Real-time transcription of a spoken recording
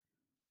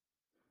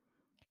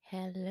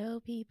Hello,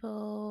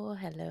 people.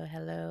 Hello,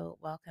 hello.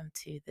 Welcome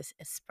to this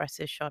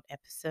Espresso Shot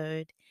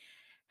episode.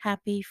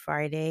 Happy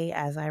Friday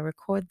as I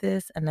record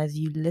this and as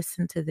you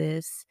listen to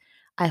this.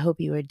 I hope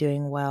you are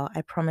doing well.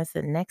 I promise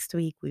that next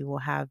week we will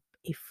have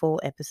a full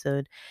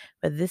episode,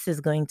 but this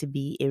is going to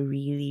be a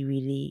really,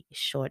 really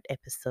short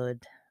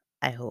episode.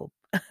 I hope.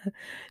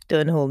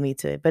 Don't hold me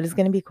to it, but it's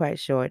going to be quite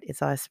short.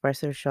 It's our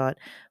Espresso Shot.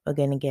 We're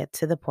going to get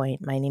to the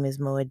point. My name is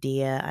Moa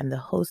Dia. I'm the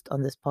host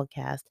on this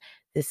podcast.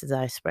 This is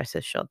our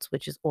Espresso Shots,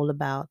 which is all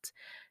about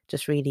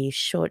just really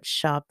short,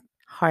 sharp,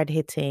 hard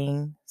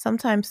hitting,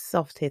 sometimes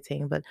soft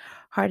hitting, but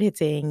hard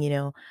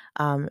hitting,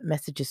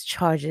 messages,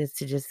 charges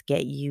to just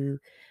get you,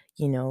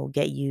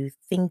 get you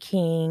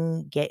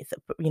thinking,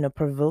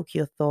 provoke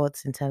your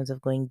thoughts in terms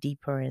of going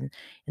deeper in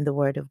the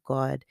Word of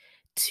God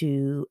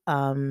to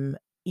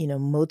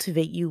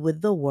motivate you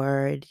with the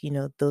word,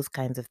 those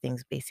kinds of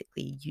things.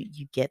 Basically,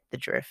 you get the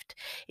drift.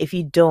 If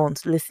you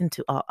don't, listen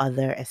to our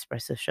other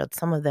espresso shots.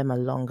 Some of them are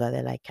longer,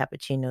 they're like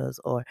cappuccinos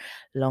or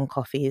long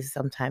coffees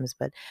sometimes,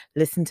 but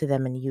listen to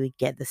them and you would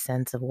get the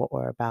sense of what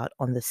we're about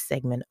on this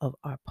segment of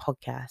our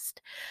podcast.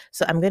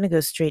 So I'm going to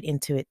go straight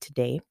into it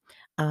today.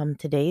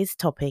 Today's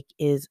topic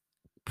is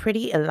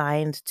pretty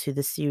aligned to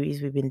the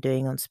series we've been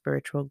doing on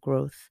spiritual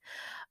growth.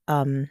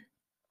 Um,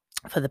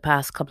 for the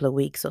past couple of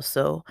weeks or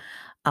so.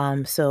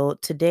 So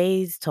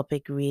today's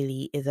topic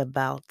really is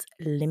about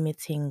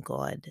limiting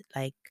God.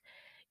 Like,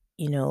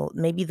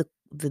 maybe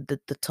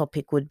the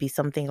topic would be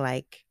something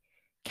like,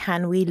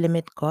 can we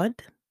limit God?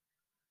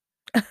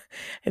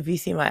 If you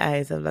see my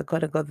eyes, I'm like,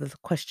 God, I got this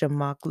question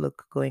mark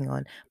look going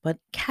on. But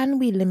can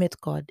we limit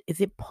God?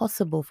 Is it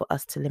possible for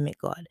us to limit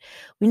God?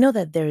 We know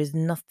that there is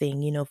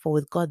nothing, for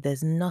with God,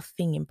 there's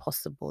nothing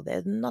impossible.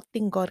 There's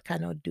nothing God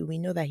cannot do. We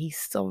know that He's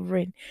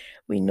sovereign.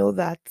 We know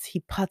that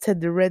He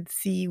parted the Red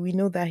Sea. We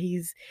know that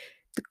He's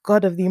the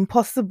God of the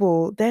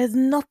impossible. There's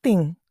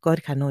nothing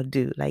God cannot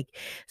do. Like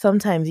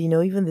sometimes,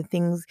 even the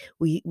things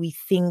we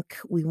think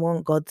we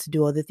want God to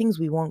do, or the things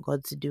we want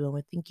God to do, and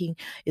we're thinking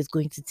it's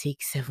going to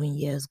take 7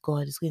 years.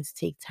 God, it's going to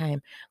take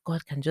time.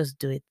 God can just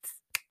do it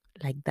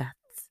like that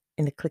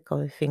in the click of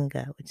a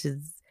finger, which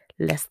is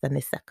less than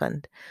a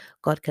second.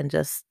 God can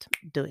just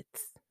do it.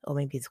 Or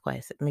maybe it's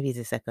quite, maybe it's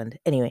a second.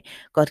 Anyway,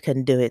 God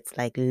can do it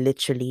like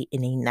literally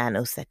in a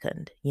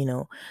nanosecond.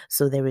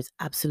 So there is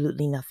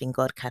absolutely nothing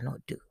God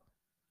cannot do.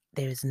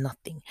 There is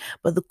nothing.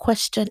 But the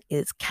question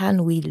is,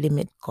 can we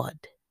limit God?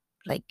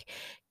 Like,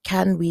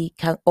 can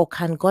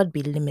God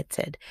be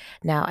limited?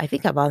 Now, I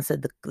think I've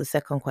answered the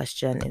second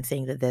question in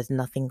saying that there's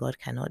nothing God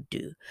cannot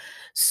do.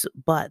 So,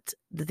 but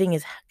the thing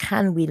is,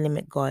 can we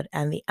limit God?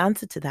 And the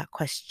answer to that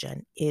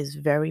question is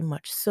very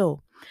much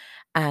so.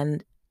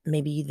 And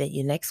maybe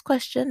your next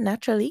question,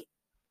 naturally,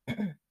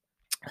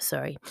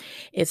 sorry,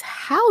 is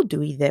how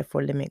do we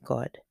therefore limit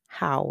God?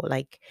 How?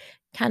 Like,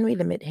 can we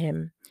limit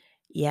Him?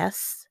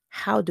 Yes.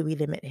 How do we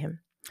limit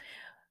Him?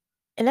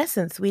 In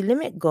essence, we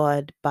limit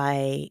God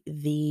by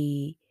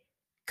the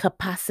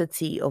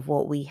capacity of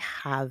what we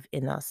have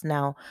in us.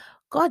 Now,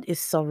 God is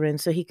sovereign,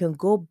 so He can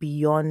go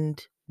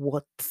beyond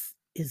what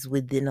is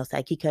within us.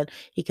 Like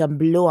He can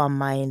blow our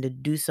mind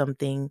and do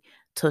something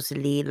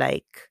totally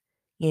like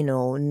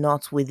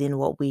not within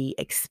what we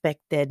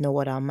expected, nor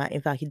what our mind.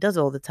 In fact, He does it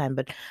all the time.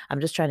 But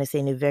I'm just trying to say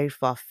in a very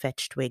far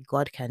fetched way,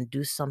 God can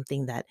do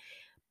something that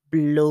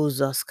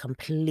blows us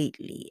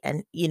completely,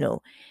 and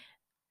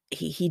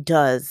he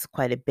does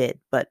quite a bit,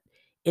 but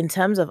in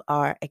terms of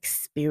our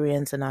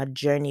experience and our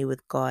journey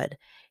with God,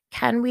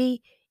 can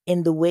we,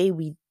 in the way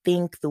we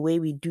think, the way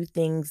we do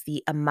things,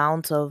 the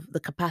amount of the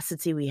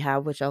capacity we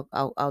have, which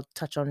I'll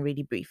touch on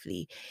really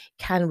briefly,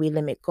 can we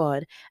limit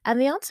God? And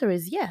the answer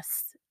is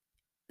yes.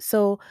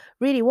 So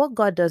really what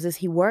God does is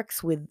He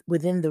works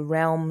within the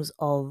realms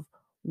of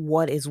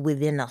what is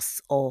within us,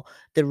 or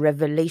the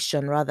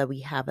revelation rather we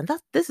have. And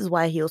this is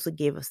why He also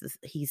gave us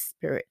His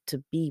Spirit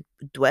to be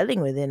dwelling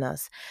within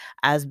us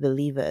as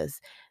believers,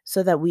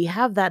 so that we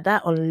have that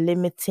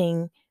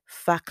unlimiting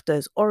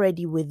factors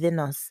already within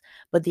us.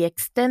 But the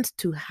extent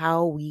to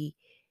how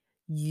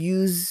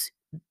use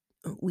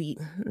we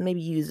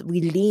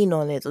lean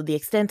on it, or the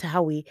extent to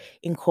how we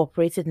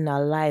incorporate it in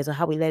our lives, or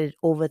how we let it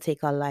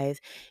overtake our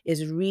lives,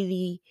 is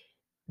really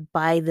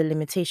by the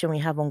limitation we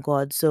have on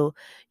God. So,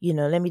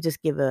 let me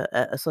just give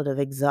a sort of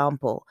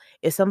example.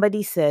 If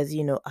somebody says,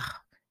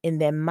 in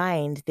their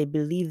mind, they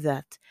believe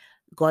that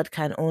God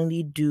can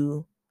only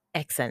do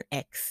X and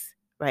X,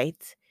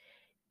 right?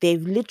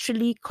 They've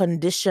literally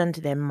conditioned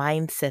their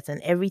mindset and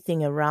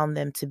everything around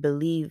them to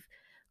believe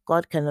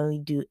God can only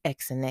do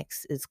X and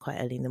X. It's quite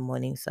early in the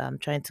morning, so I'm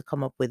trying to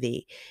come up with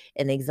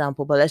an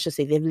example. But let's just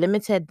say they've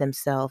limited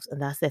themselves,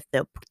 and that's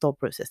their thought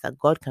process, that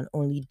God can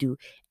only do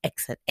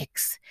X and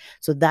X.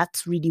 So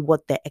that's really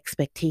what their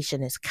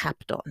expectation is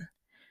capped on.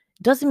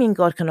 Doesn't mean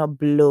God cannot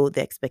blow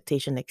the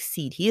expectation,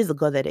 exceed. He is a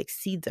God that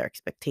exceeds our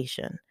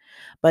expectation.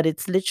 But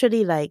it's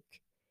literally like,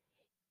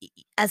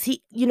 as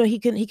he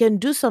can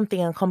do something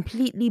and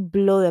completely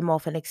blow them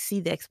off and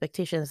exceed the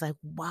expectations. Like,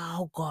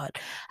 wow, God,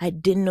 I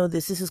didn't know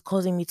this is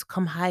causing me to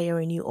come higher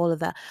in you, all of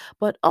that.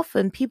 But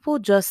often people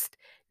just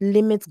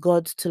limit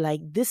God to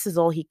like, this is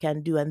all he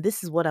can do and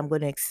this is what I'm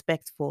going to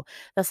expect for.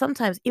 That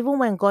sometimes even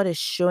when God is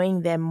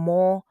showing them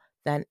more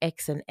than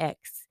X and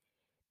X,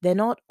 they're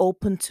not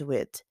open to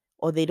it,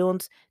 or they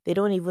don't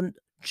even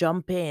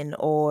jump in,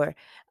 or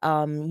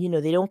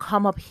they don't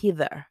come up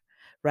hither,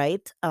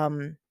 right?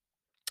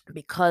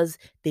 Because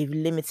they've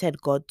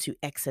limited God to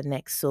X and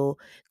X. So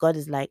God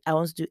is like, I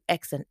want to do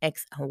X and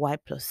X and Y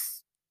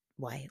plus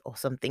Y or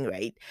something,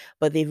 right?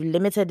 But they've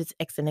limited it to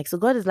X and X. So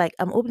God is like,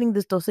 I'm opening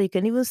this door so you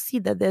can even see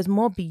that there's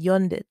more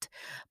beyond it.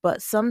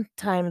 But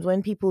sometimes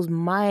when people's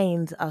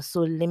minds are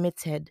so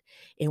limited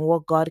in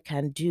what God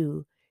can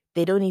do,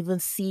 they don't even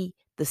see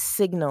the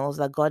signals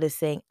that God is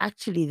saying,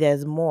 actually,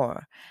 there's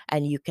more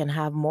and you can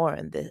have more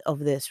of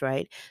this,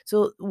 right?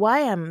 So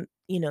why I'm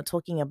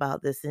talking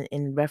about this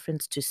in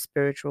reference to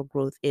spiritual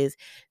growth is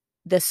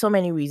there's so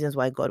many reasons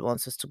why God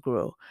wants us to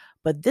grow,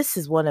 but this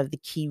is one of the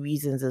key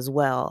reasons as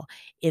well,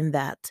 in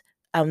that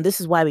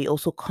this is why we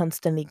also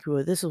constantly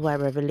grow. This is why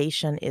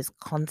revelation is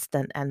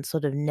constant and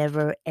sort of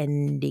never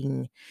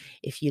ending,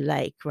 if you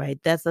like, right?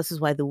 This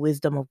is why the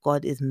wisdom of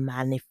God is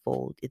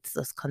manifold. It's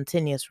just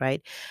continuous,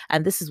 right?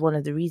 And this is one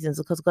of the reasons,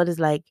 because God is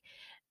like,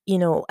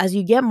 as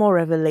you get more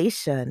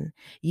revelation,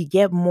 you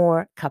get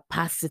more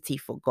capacity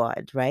for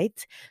God,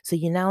 right? So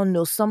you now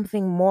know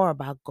something more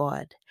about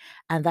God,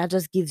 and that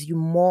just gives you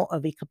more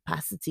of a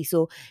capacity.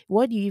 So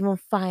what you even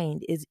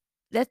find is,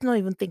 let's not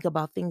even think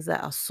about things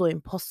that are so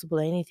impossible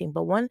or anything,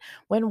 but when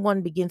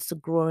one begins to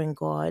grow in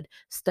God,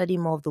 study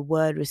more of the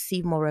word,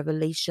 receive more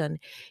revelation,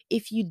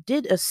 if you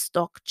did a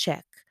stock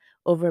check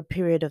over a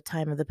period of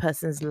time of the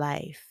person's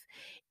life,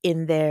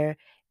 in their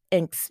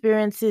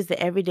experiences, the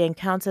everyday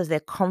encounters, their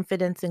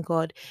confidence in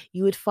God,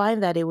 you would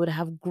find that it would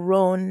have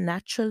grown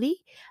naturally,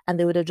 and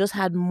they would have just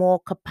had more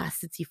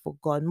capacity for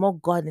God, more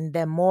God in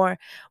them, more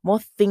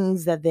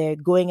things that they're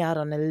going out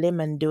on a limb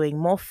and doing,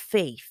 more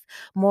faith,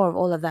 more of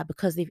all of that,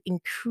 because they've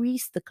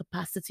increased the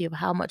capacity of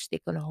how much they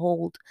can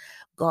hold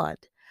God.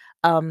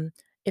 Um,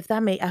 if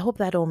that I hope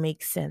that all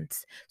makes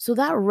sense. So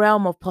that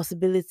realm of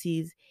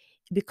possibilities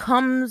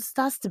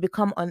starts to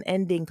become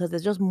unending, because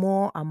there's just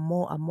more and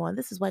more and more. And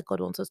this is why God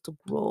wants us to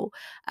grow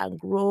and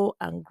grow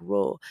and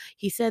grow.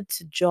 He said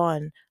to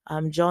John,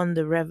 John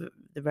the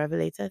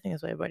Revelator, I think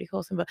that's what everybody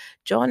calls him, but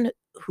John,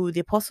 who the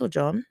Apostle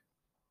John,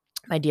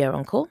 my dear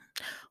uncle,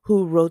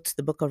 who wrote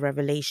the book of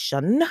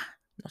Revelation,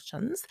 not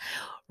Shons,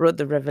 wrote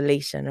the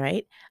Revelation,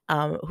 right?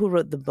 Who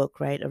wrote the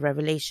book, right, of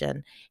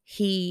Revelation?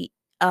 He,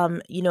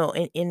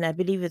 in I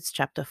believe it's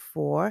chapter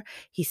 4,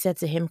 he said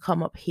to him,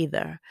 "Come up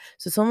hither."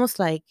 So it's almost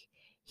like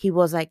he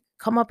was like,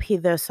 "Come up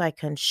hither, so I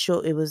can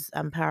show." It was,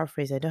 I'm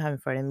paraphrasing. I don't have it in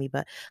front of me,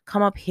 but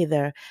 "Come up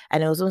hither,"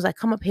 and it was almost like,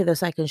 "Come up hither,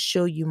 so I can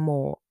show you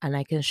more, and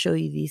I can show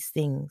you these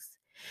things."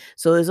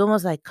 So it's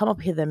almost like "come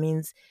up hither"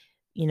 means,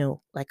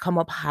 like come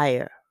up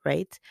higher,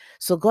 right?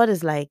 So God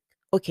is like,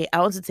 okay,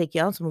 I want to take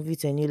you, I want to move you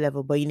to a new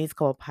level, but you need to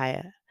come up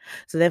higher.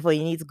 So therefore,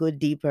 you need to go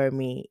deeper in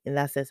me, in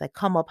that sense. Like,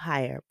 come up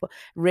higher, but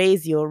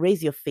raise your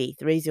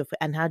faith,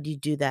 and how do you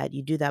do that?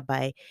 You do that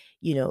by,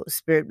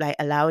 spirit, like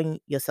allowing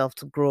yourself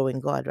to grow in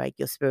God, right?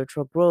 Your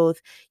spiritual growth,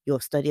 your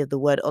study of the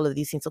word, all of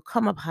these things. So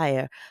come up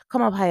higher,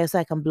 so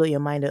I can blow your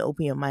mind and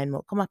open your mind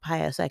more. Come up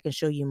higher, so I can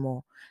show you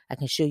more. I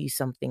can show you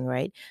something,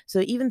 right?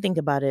 So even think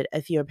about it.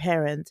 If you're a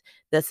parent,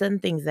 there's certain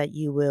things that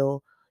you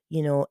will,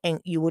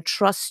 and you will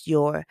trust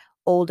your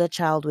older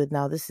child with.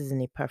 Now, this is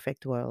in a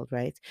perfect world,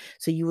 right?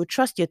 So you would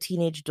trust your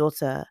teenage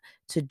daughter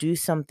to do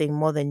something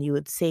more than you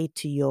would say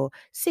to your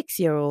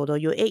 6-year old or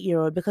your 8-year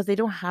old, because they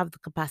don't have the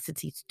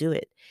capacity to do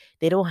it.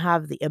 They don't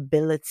have the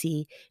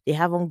ability. They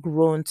haven't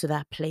grown to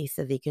that place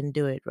that they can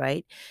do it,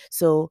 right?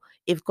 So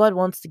if God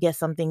wants to get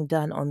something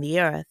done on the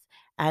earth,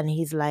 and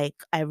he's like,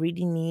 I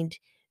really need,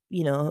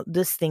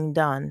 this thing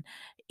done,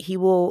 he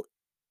will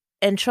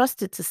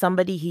entrust it to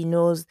somebody he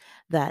knows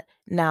that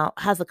now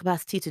has the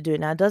capacity to do it.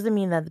 Now, it doesn't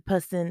mean that the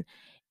person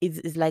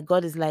is like,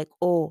 God is like,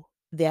 oh,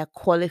 they are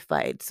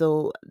qualified.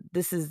 So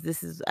this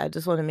is I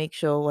just want to make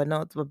sure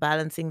we're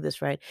balancing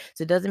this, right?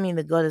 So it doesn't mean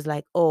that God is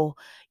like, oh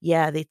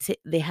yeah,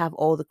 they have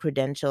all the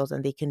credentials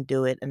and they can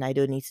do it and I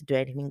don't need to do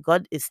anything.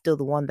 God is still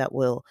the one that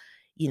will,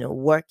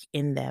 work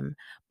in them,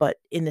 but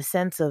in the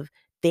sense of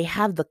they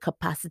have the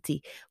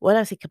capacity. When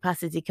I say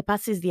capacity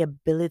is the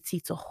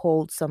ability to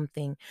hold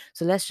something.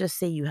 So let's just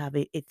say you have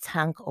a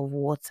tank of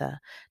water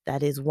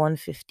that is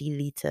 150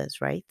 liters,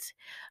 right?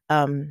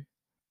 Um,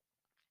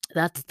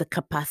 that's the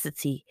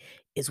capacity,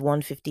 is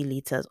 150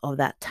 liters of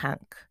that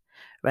tank,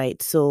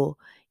 right? So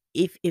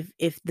if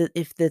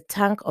the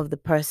tank of the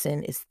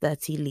person is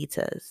 30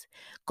 liters,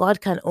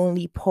 God can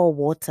only pour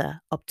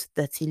water up to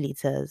 30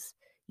 liters.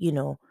 you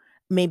know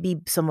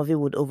Maybe some of it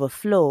would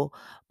overflow,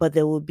 but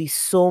there would be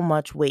so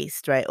much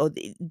waste, right? Or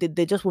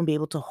they just won't be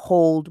able to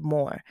hold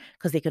more,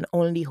 because they can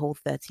only hold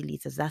 30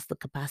 liters. That's the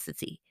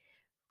capacity.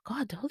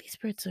 God, the Holy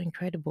Spirit's so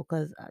incredible,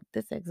 because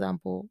this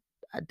example,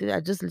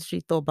 I just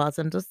literally thought about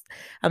it.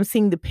 I'm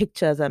seeing the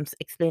pictures,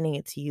 explaining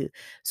it to you.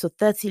 So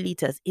 30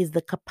 liters is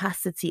the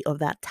capacity of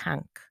that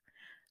tank.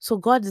 So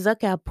God is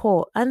okay, I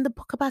pour, and the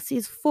capacity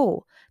is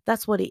full.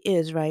 That's what it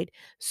is, right?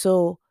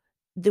 So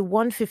the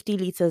 150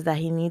 liters that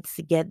he needs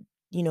to get,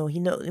 he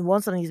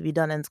wants something to be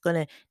done and it's going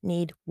to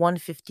need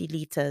 150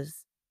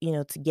 liters,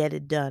 to get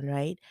it done,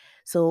 right?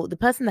 So the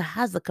person that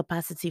has the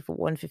capacity for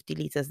 150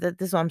 liters, this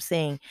is what I'm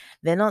saying.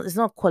 It's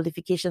not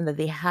qualification that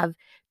they have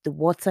the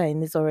water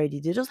in this already.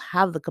 They just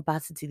have the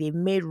capacity. They've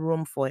made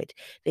room for it.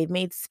 They've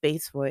made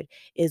space for it.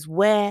 Is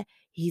where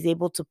he's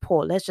able to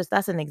pour.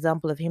 That's an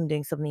example of him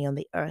doing something on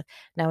the earth.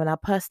 Now, in our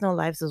personal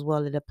lives as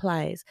well, it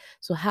applies.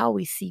 So how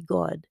we see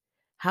God,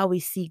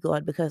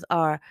 because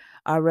our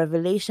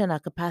revelation, our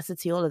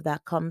capacity, all of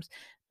that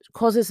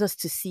causes us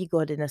to see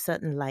God in a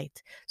certain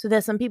light. So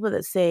there's some people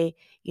that say,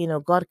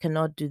 God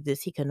cannot do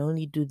this, he can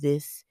only do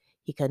this,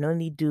 he can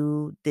only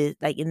do this.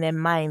 Like in their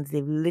minds,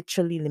 they've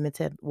literally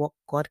limited what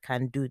God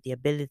can do, the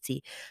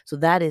ability. So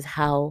that is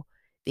how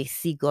they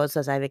see God.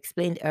 So as I've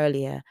explained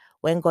earlier,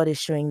 when God is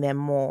showing them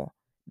more,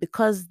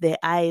 because their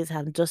eyes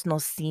have just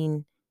not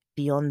seen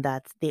beyond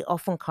that, they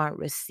often can't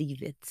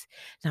receive it.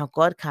 Now,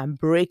 God can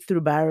break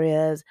through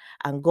barriers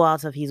and go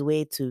out of his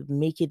way to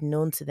make it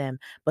known to them,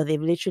 but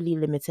they've literally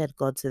limited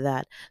God to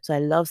that. So I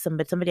love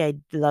somebody I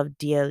love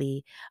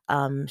dearly,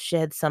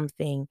 shared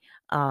something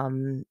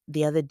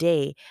the other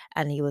day,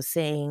 and he was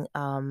saying,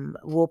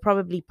 we'll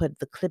probably put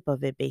the clip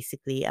of it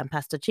basically. And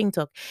Pastor Ching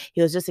Talk,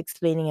 he was just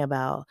explaining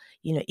about,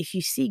 if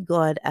you see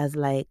God as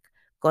like,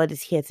 God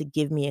is here to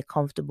give me a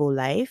comfortable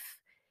life,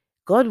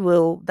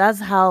 that's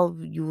how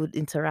you would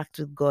interact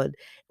with God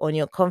on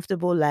your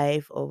comfortable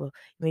life. Or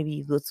maybe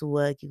you go to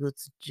work, you go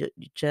to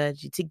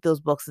church, you tick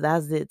those boxes,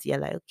 that's it. You're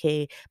like,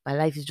 okay, my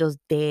life is just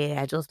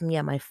there. Me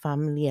and my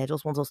family. I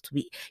just want us to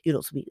be,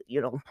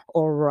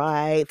 all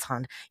right.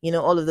 And,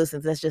 all of those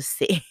things, let's just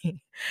say,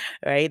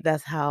 right?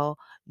 That's how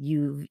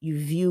you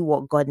view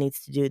what God needs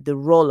to do, the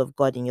role of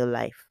God in your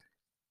life.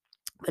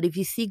 But if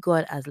you see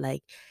God as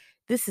like,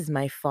 this is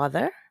my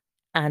father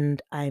and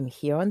I'm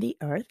here on the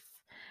earth,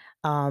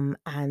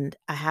 and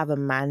I have a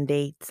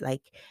mandate,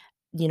 like,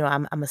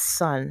 I'm a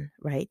son,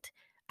 right?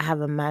 I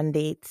have a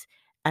mandate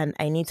and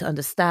I need to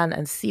understand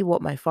and see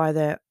what my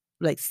father,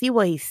 like, see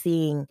what he's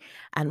seeing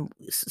and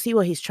see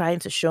what he's trying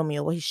to show me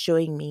or what he's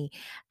showing me,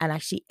 and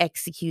actually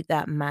execute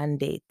that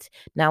mandate.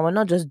 Now, we're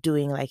not just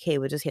doing like, hey,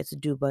 we're just here to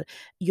do, but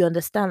you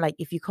understand, like,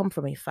 if you come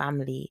from a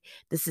family,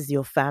 this is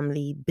your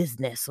family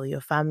business or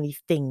your family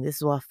thing. This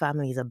is what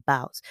family is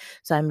about.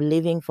 So I'm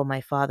living for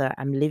my father.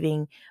 I'm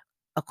living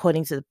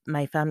according to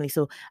my family.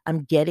 So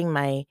I'm getting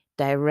my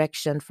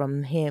direction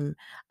from him.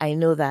 I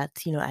know that,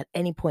 at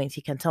any point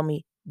he can tell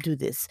me, do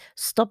this,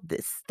 stop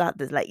this, start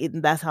this. Like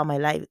that's how my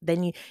life.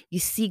 Then you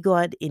see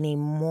God in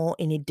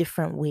a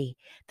different way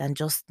than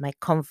just my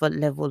comfort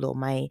level or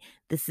my,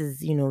 this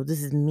is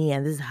me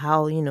and this is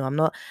how, I'm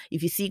not.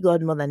 If you see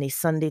God more than a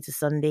Sunday to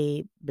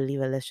Sunday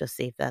believer, let's just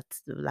say, if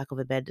that's the lack of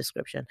a better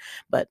description.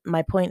 But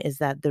my point is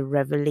that the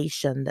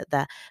revelation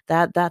that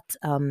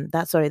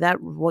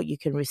what you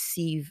can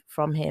receive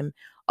from him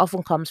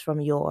often comes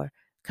from your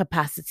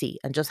capacity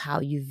and just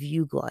how you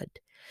view God.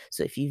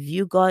 So if you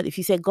view God, if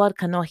you say God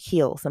cannot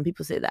heal, some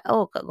people say that,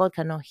 oh, God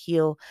cannot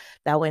heal,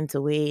 that went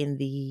away in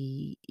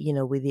the,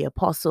 with the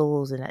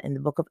apostles and in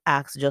the book of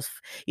Acts, just,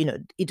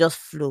 it just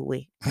flew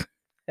away.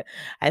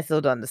 I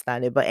still don't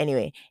understand it. But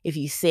anyway, if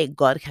you say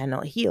God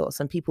cannot heal,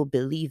 some people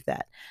believe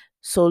that.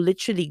 So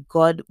literally,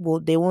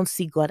 they won't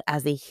see God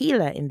as a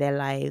healer in their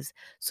lives.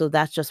 So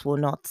that just will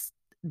not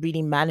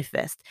really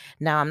manifest.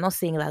 Now, I'm not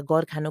saying that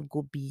God cannot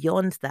go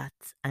beyond that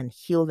and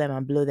heal them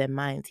and blow their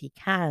minds. He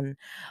can,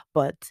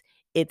 but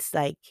it's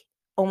like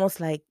almost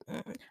like,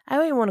 I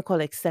don't even want to call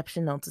it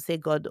exceptional to say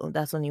God, oh,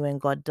 that's only when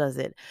God does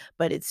it,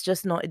 but it's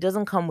just not, it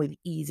doesn't come with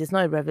ease. It's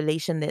not a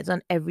revelation. It's not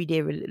an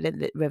everyday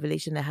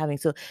revelation they're having.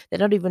 So they're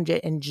not even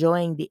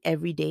enjoying the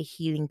everyday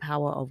healing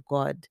power of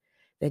God.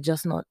 They're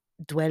just not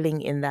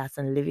dwelling in that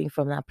and living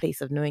from that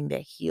place of knowing they're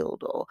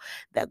healed or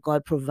that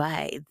God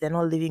provides. They're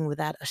not living with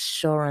that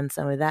assurance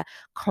and with that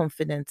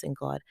confidence in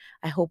God.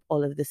 I hope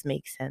all of this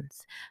makes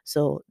sense.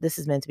 So this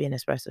is meant to be an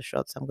espresso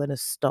shot. So I'm going to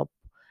stop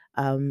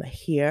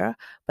here,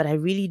 but I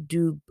really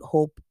do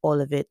hope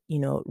all of it,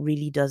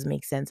 really does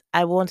make sense.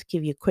 I want to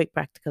give you quick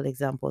practical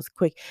examples,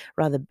 quick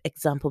rather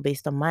example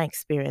based on my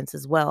experience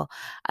as well.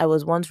 I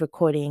was once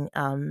recording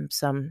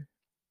some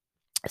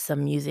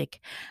music,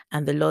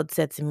 and the Lord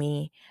said to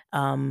me,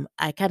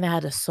 I kind of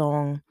had a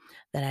song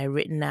that I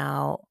written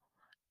out,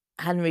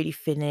 hadn't really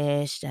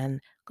finished,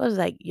 and God was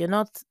like, you're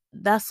not,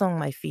 that song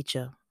might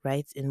feature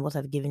right in what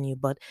I've given you,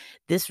 but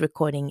this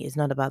recording is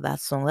not about that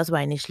song. That's what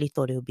I initially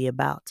thought it would be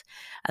about.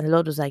 And the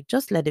Lord was like,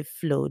 just let it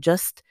flow,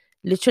 just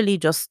literally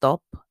just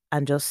stop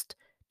and just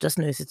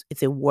know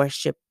it's a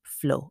worship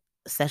flow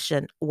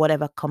session.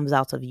 Whatever comes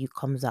out of you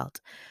comes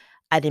out.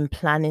 I didn't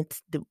plan it.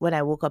 When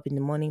I woke up in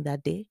the morning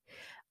that day,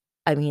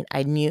 I mean,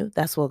 I knew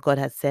that's what God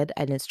had said.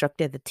 I'd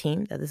instructed the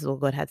team that this is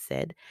what God had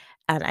said.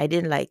 And I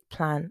didn't like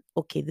plan,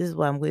 okay, this is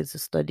what I'm going to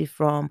study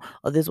from,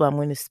 or this is what I'm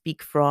going to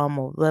speak from,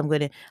 or what I'm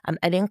going to,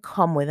 I didn't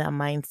come with that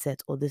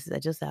mindset, or this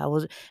is, I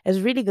was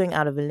really going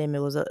out of a limb. It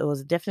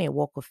was definitely a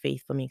walk of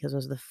faith for me because it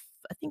was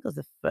I think it was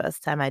the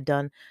first time I'd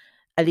done,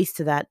 at least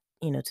to that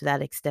to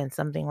that extent,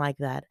 something like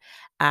that.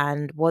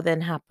 And what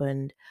then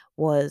happened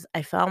was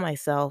I found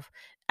myself,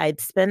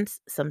 I'd spent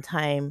some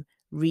time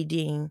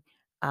reading.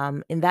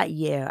 In that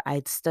year,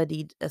 I'd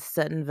studied a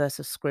certain verse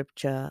of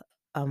scripture,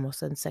 or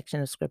certain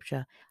section of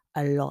scripture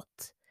a lot.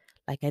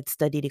 Like I'd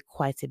studied it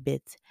quite a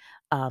bit.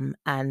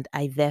 And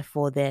I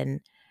therefore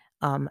then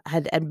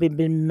had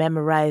been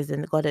memorized,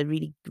 and God had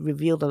really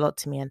revealed a lot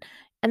to me.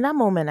 And that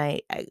moment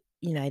I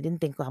didn't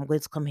think, "Oh, I'm going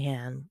to come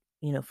here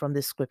and from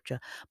this scripture."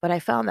 But I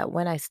found that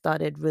when I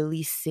started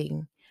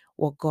releasing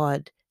what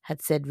God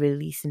had said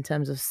release in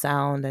terms of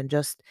sound and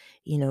just,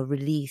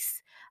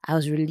 release, I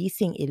was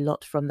releasing a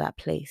lot from that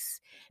place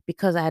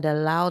because I had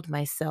allowed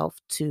myself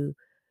to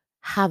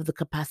have the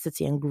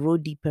capacity and grow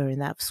deeper in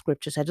that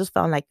scripture. So I just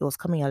found like it was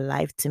coming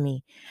alive to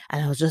me,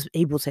 and I was just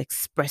able to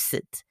express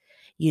it,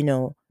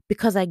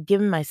 because I'd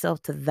given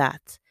myself to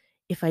that.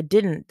 If I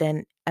didn't,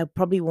 then I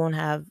probably won't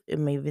have, it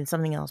may have been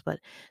something else,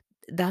 but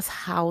that's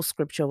how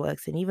scripture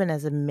works. And even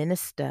as a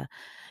minister,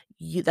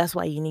 that's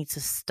why you need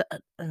to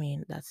I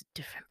mean, that's a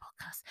different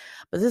podcast,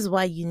 but this is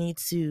why you need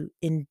to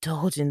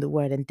indulge in the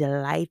word and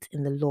delight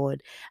in the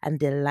Lord and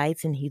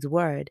delight in his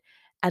word.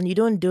 And you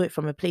don't do it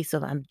from a place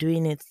of, I'm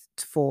doing it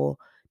for,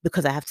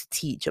 because I have to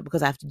teach or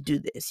because I have to do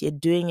this. You're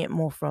doing it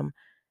more from,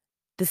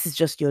 this is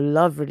just your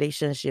love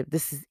relationship,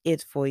 this is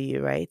it for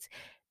you, right?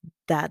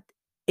 That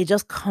it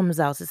just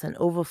comes out. It's an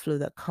overflow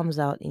that comes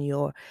out in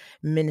your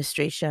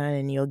ministration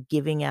and your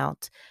giving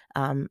out.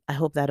 I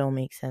hope that all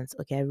makes sense.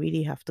 Okay, I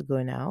really have to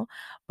go now,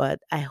 but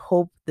I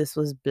hope this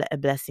was a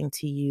blessing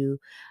to you.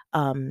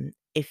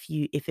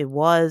 If it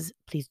was,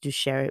 please do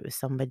share it with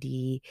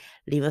somebody.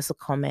 Leave us a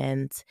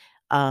comment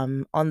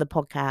on the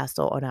podcast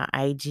or on our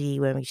IG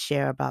when we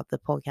share about the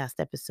podcast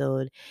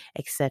episode,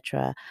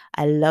 etc.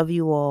 I love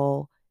you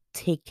all.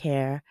 Take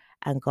care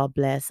and God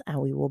bless. And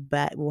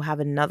we'll have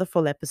another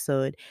full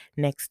episode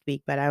next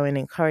week. But I would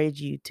encourage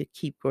you to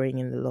keep growing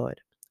in the Lord.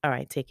 All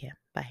right, take care.